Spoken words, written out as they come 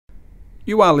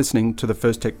You are listening to the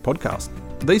First Tech Podcast.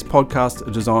 These podcasts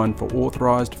are designed for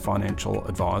authorised financial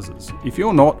advisors. If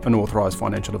you're not an authorised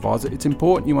financial advisor, it's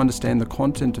important you understand the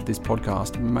content of this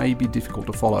podcast may be difficult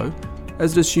to follow,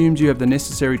 as it assumes you have the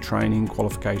necessary training,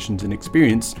 qualifications and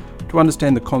experience to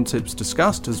understand the concepts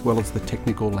discussed as well as the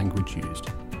technical language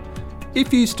used.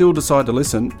 If you still decide to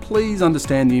listen, please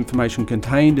understand the information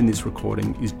contained in this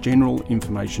recording is general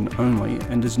information only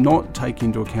and does not take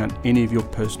into account any of your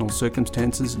personal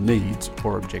circumstances, needs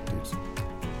or objectives.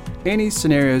 Any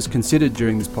scenarios considered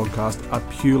during this podcast are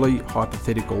purely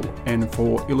hypothetical and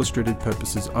for illustrative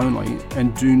purposes only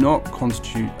and do not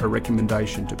constitute a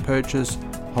recommendation to purchase,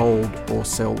 hold or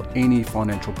sell any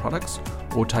financial products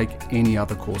or take any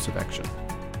other course of action.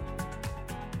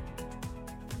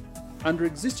 Under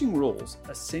existing rules,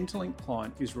 a Centrelink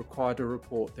client is required to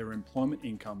report their employment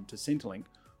income to Centrelink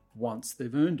once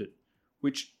they've earned it,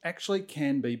 which actually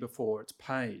can be before it's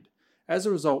paid. As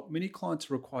a result, many clients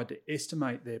are required to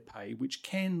estimate their pay, which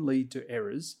can lead to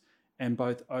errors and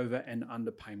both over and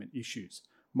underpayment issues.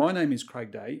 My name is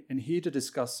Craig Day, and here to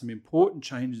discuss some important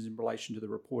changes in relation to the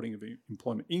reporting of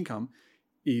employment income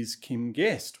is Kim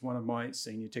Guest, one of my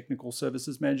senior technical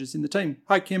services managers in the team.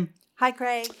 Hi, Kim. Hi,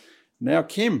 Craig. Now,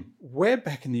 Kim, we're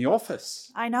back in the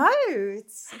office. I know.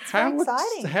 It's very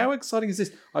exciting. How exciting is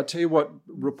this? I tell you what,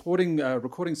 recording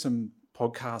some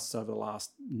podcasts over the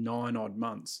last 9 odd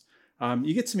months,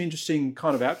 you get some interesting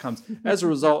kind of outcomes. As a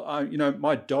result,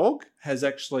 my dog has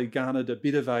actually garnered a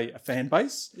bit of a fan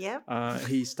base. Yeah.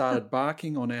 He started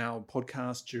barking on our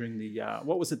podcast during the,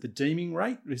 the deeming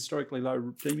rate, historically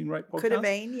low deeming rate podcast. Could have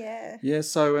been, yeah. Yeah,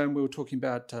 so we were talking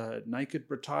about naked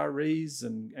retirees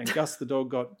and Gus the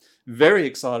dog got very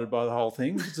excited by the whole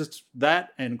thing. Just that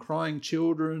and crying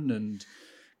children and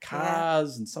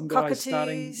cars and some guys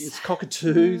starting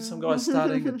cockatoos, some guys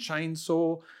starting a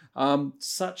chainsaw.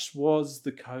 Such was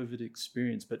the COVID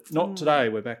experience, but not today.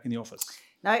 We're back in the office.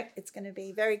 No, it's going to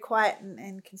be very quiet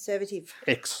and conservative.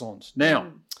 Excellent.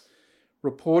 Now,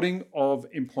 reporting of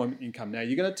employment income. Now,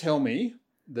 you're going to tell me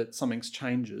that something's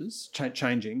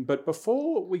changing, but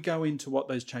before we go into what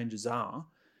those changes are,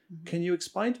 can you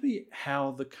explain to me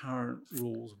how the current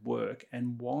rules work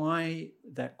and why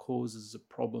that causes a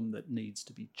problem that needs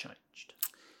to be changed?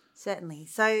 Certainly.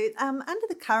 So under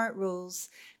the current rules,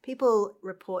 people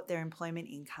report their employment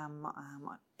income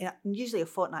on usually a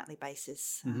fortnightly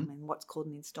basis in what's called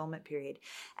an instalment period.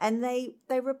 And they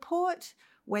report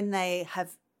when they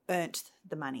have earned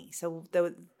the money. So,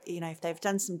 if they've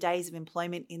done some days of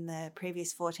employment in the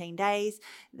previous 14 days,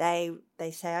 they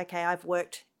say, okay, I've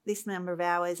worked this number of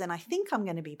hours and I think I'm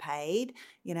going to be paid,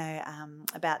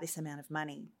 about this amount of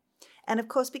money. And of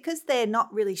course, because they're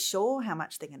not really sure how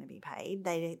much they're going to be paid,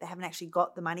 they haven't actually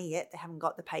got the money yet, they haven't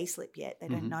got the pay slip yet, they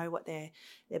don't know what they're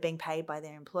being paid by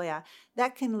their employer,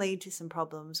 that can lead to some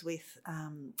problems with,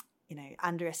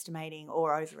 underestimating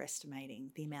or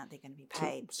overestimating the amount they're going to be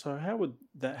paid. So how would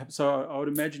that happen? So I would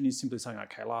imagine you're simply saying,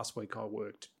 okay, last week I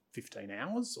worked 15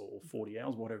 hours or 40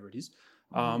 hours, whatever it is.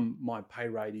 My pay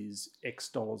rate is X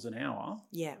dollars an hour.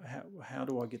 Yeah. How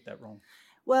do I get that wrong?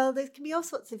 Well, there can be all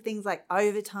sorts of things like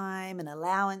overtime and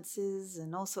allowances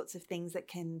and all sorts of things that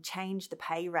can change the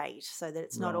pay rate so that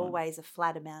it's not always a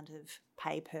flat amount of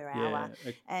pay per hour.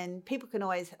 Yeah. And people can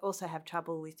always also have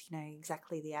trouble with,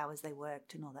 exactly the hours they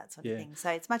worked and all that sort of thing. So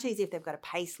it's much easier if they've got a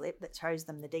pay slip that shows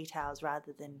them the details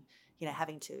rather than,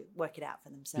 having to work it out for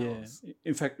themselves. Yeah.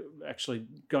 In fact, actually,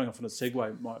 going off on a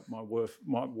segue, my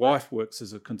wife works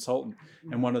as a consultant,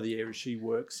 and one of the areas she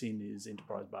works in is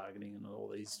enterprise bargaining and all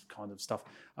these kind of stuff.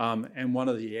 And one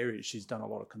of the areas she's done a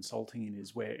lot of consulting in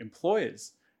is where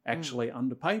employers actually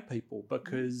underpay people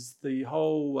because the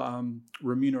whole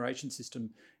remuneration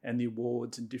system and the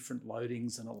awards and different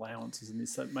loadings and allowances and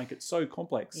this that make it so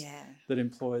complex that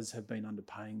employers have been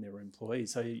underpaying their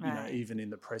employees. So even in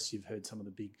the press, you've heard some of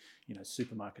the big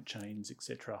supermarket chains,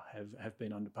 etc., have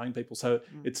been underpaying people. So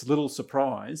it's a little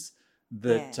surprise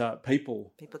that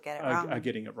people get it are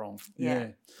getting it wrong. Yeah.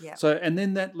 So and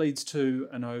then that leads to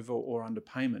an over or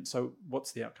underpayment. So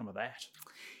what's the outcome of that?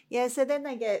 Yeah. So then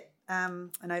they get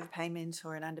an overpayment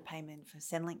or an underpayment for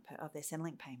their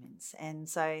Centrelink payments. And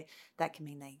so that can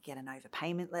mean they get an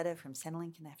overpayment letter from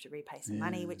Centrelink and they have to repay some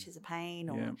money, which is a pain.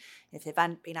 Or if they've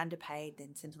been underpaid,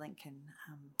 then Centrelink can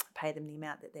pay them the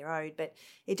amount that they're owed. But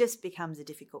it just becomes a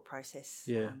difficult process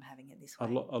having it this way.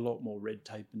 A lot more red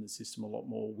tape in the system, a lot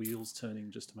more wheels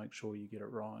turning just to make sure you get it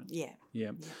right.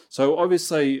 Yeah. So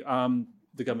obviously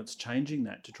the government's changing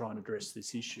that to try and address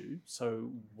this issue.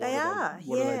 So what are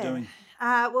they doing?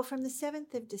 Well, from the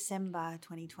 7th of December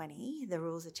 2020, the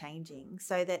rules are changing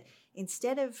so that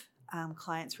instead of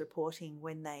clients reporting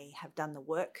when they have done the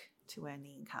work to earn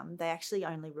the income. They actually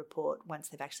only report once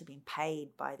they've actually been paid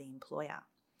by the employer.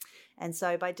 And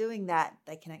so by doing that,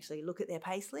 they can actually look at their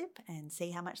payslip and see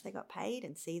how much they got paid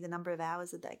and see the number of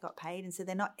hours that they got paid. And so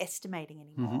they're not estimating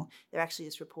anymore. They're actually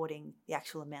just reporting the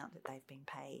actual amount that they've been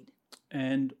paid.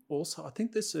 And also, I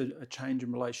think there's a change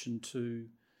in relation to,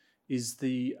 is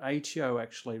the ATO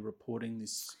actually reporting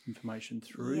this information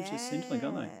through to Centrelink,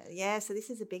 aren't they? Yeah, so this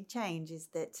is a big change, is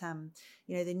that,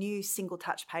 the new single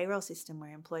touch payroll system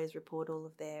where employers report all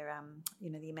of their,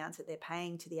 the amounts that they're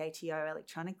paying to the ATO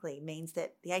electronically means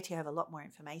that the ATO have a lot more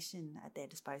information at their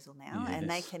disposal now, and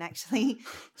they can actually,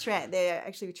 they're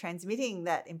actually transmitting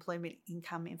that employment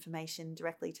income information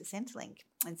directly to Centrelink.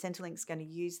 And Centrelink's going to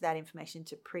use that information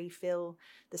to pre-fill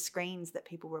the screens that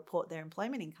people report their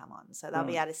employment income on. So they'll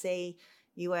be able to see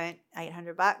you earned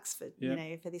 $800 for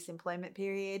for this employment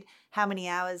period. How many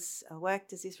hours of work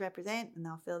does this represent? And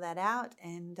they'll fill that out.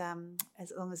 And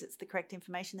as long as it's the correct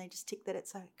information, they just tick that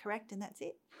it's correct, and that's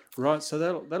it. Right. So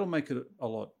that'll make it a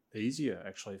lot easier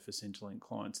actually for Centrelink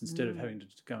clients. Instead of having to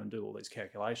go and do all these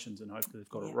calculations and hope that they've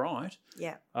got it right,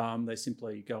 they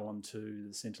simply go onto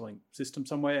the Centrelink system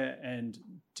somewhere and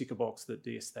tick a box that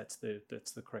yes, that's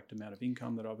the correct amount of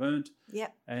income that I've earned.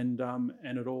 And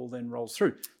it all then rolls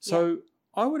through. So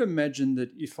I would imagine that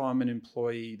if I'm an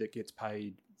employee that gets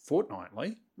paid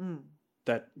fortnightly,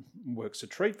 that works a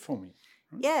treat for me.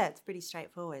 Right? Yeah, it's pretty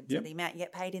straightforward. So the amount you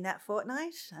get paid in that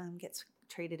fortnight gets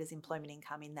treated as employment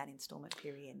income in that instalment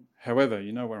period. However,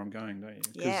 you know where I'm going, don't you?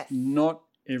 Because not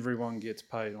everyone gets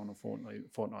paid on a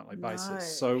fortnightly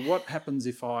basis. So what happens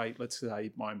if let's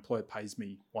say my employer pays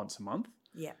me once a month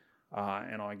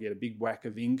and I get a big whack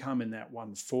of income in that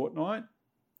one fortnight?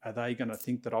 Are they going to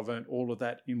think that I've earned all of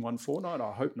that in one fortnight?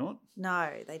 I hope not.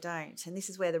 No, they don't. And this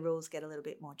is where the rules get a little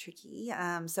bit more tricky.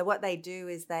 So what they do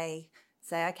is they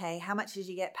say, okay, how much did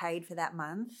you get paid for that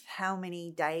month? How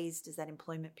many days does that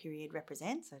employment period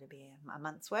represent? So it'll be a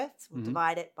month's worth. So we'll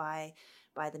divide it by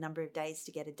the number of days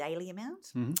to get a daily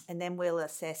amount. And then we'll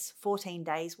assess 14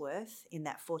 days worth in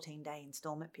that 14-day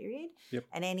instalment period.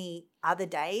 And any other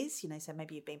days, so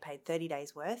maybe you've been paid 30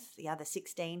 days worth, the other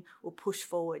 16 will push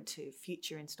forward to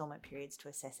future instalment periods to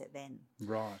assess it then.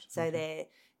 Right. So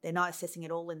they're not assessing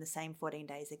it all in the same 14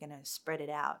 days. They're going to spread it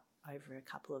out over a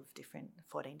couple of different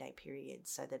 14-day periods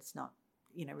so that it's not,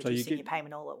 reducing your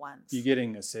payment all at once. You're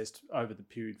getting assessed over the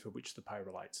period for which the pay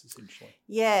relates, essentially.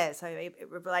 Yeah, so it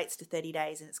relates to 30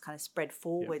 days and it's kind of spread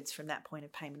forwards from that point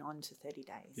of payment on to 30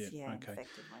 days. Effectively.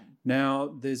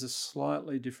 Now, there's a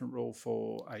slightly different rule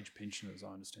for age pensioners,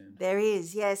 I understand. There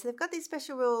is, yeah. So they've got this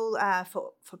special rule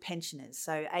for pensioners.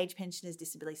 So age pensioners,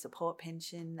 disability support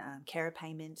pension, carer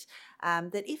payment,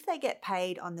 that if they get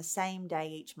paid on the same day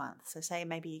each month, so say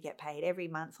maybe you get paid every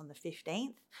month on the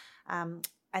 15th,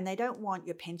 and they don't want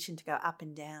your pension to go up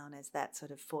and down as that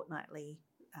sort of fortnightly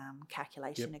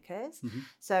calculation occurs.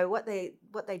 So what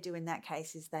they do in that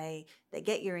case is they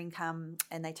get your income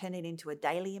and they turn it into a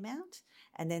daily amount,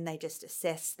 and then they just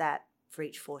assess that for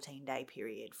each 14-day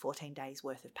period, 14 days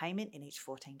worth of payment in each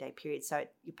 14-day period. So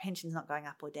your pension's not going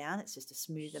up or down. It's just a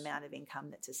smooth amount of income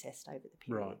that's assessed over the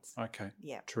periods. Right. Okay.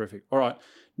 Yeah. Terrific. All right.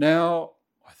 Now,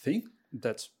 I think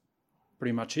that's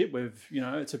pretty much it.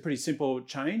 It's a pretty simple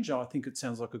change. I think it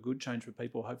sounds like a good change for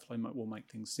people. Hopefully it will make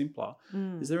things simpler.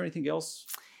 Is there anything else?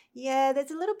 Yeah, there's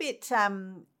a little bit.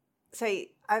 So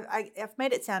I've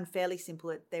made it sound fairly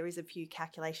simple. There is a few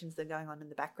calculations that are going on in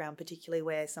the background, particularly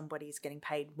where somebody's getting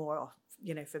paid more,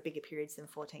 for bigger periods than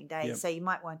 14 days. So you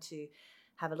might want to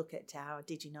have a look at our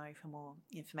Did You Know for more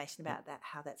information about that,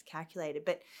 how that's calculated.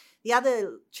 But the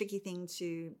other tricky thing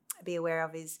to be aware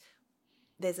of is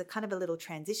there's a kind of a little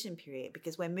transition period,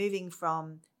 because we're moving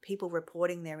from people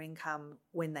reporting their income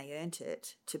when they earned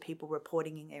it to people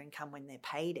reporting their income when they're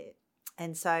paid it.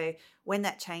 And so when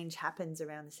that change happens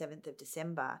around the 7th of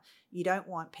December, you don't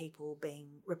want people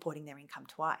reporting their income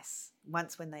twice,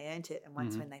 once when they earned it and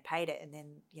once when they paid it, and then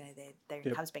their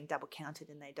income's being double counted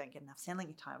and they don't get enough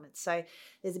Centrelink entitlement. So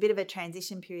there's a bit of a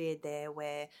transition period there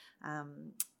where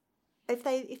if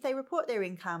they report their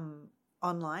income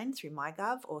online through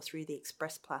MyGov or through the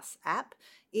Express Plus app,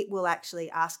 it will actually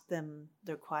ask them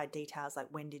the required details like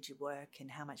when did you work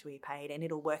and how much were you paid, and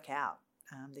it'll work out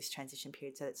this transition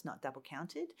period so it's not double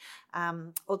counted.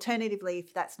 Alternatively,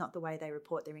 if that's not the way they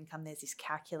report their income, there's this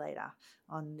calculator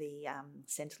on the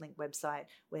Centrelink website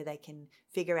where they can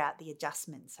figure out the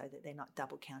adjustments so that they're not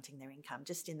double counting their income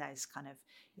just in those kind of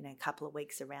couple of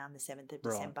weeks around the 7th of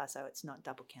December, so it's not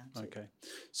double counted. Okay.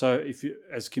 So if you,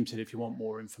 as Kim said, if you want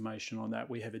more information on that,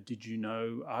 we have a Did You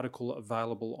Know article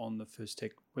available on the First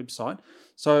Tech website.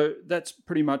 So that's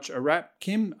pretty much a wrap,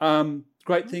 Kim.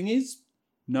 Great thing is,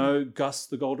 No Gus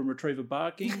the Golden Retriever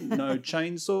barking, no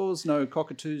chainsaws, no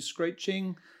cockatoos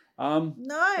screeching. No.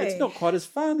 It's not quite as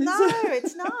fun, is it? No,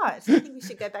 it's not. I think we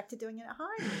should go back to doing it at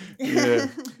home. Yeah.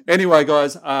 Anyway,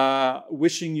 guys,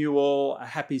 wishing you all a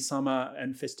happy summer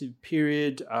and festive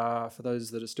period for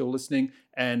those that are still listening,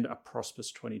 and a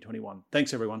prosperous 2021.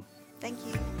 Thanks, everyone. Thank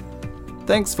you.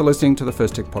 Thanks for listening to the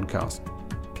First Tech Podcast.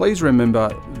 Please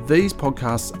remember, these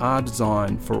podcasts are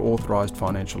designed for authorised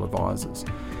financial advisors.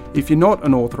 If you're not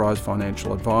an authorised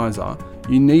financial advisor,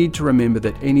 you need to remember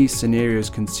that any scenarios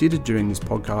considered during this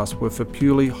podcast were for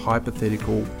purely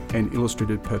hypothetical and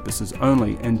illustrative purposes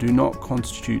only, and do not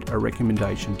constitute a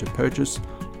recommendation to purchase,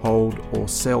 hold, or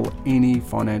sell any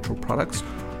financial products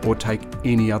or take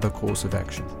any other course of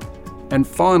action. And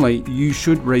finally, you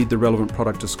should read the relevant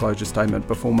product disclosure statement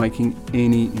before making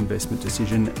any investment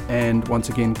decision, and once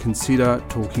again, consider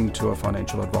talking to a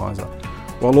financial advisor.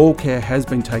 While all care has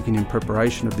been taken in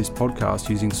preparation of this podcast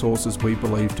using sources we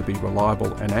believe to be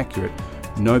reliable and accurate,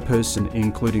 no person,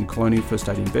 including Colonial First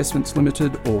State Investments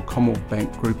Limited or Commonwealth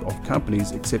Bank Group of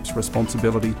Companies, accepts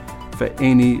responsibility for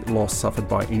any loss suffered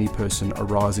by any person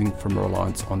arising from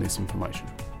reliance on this information.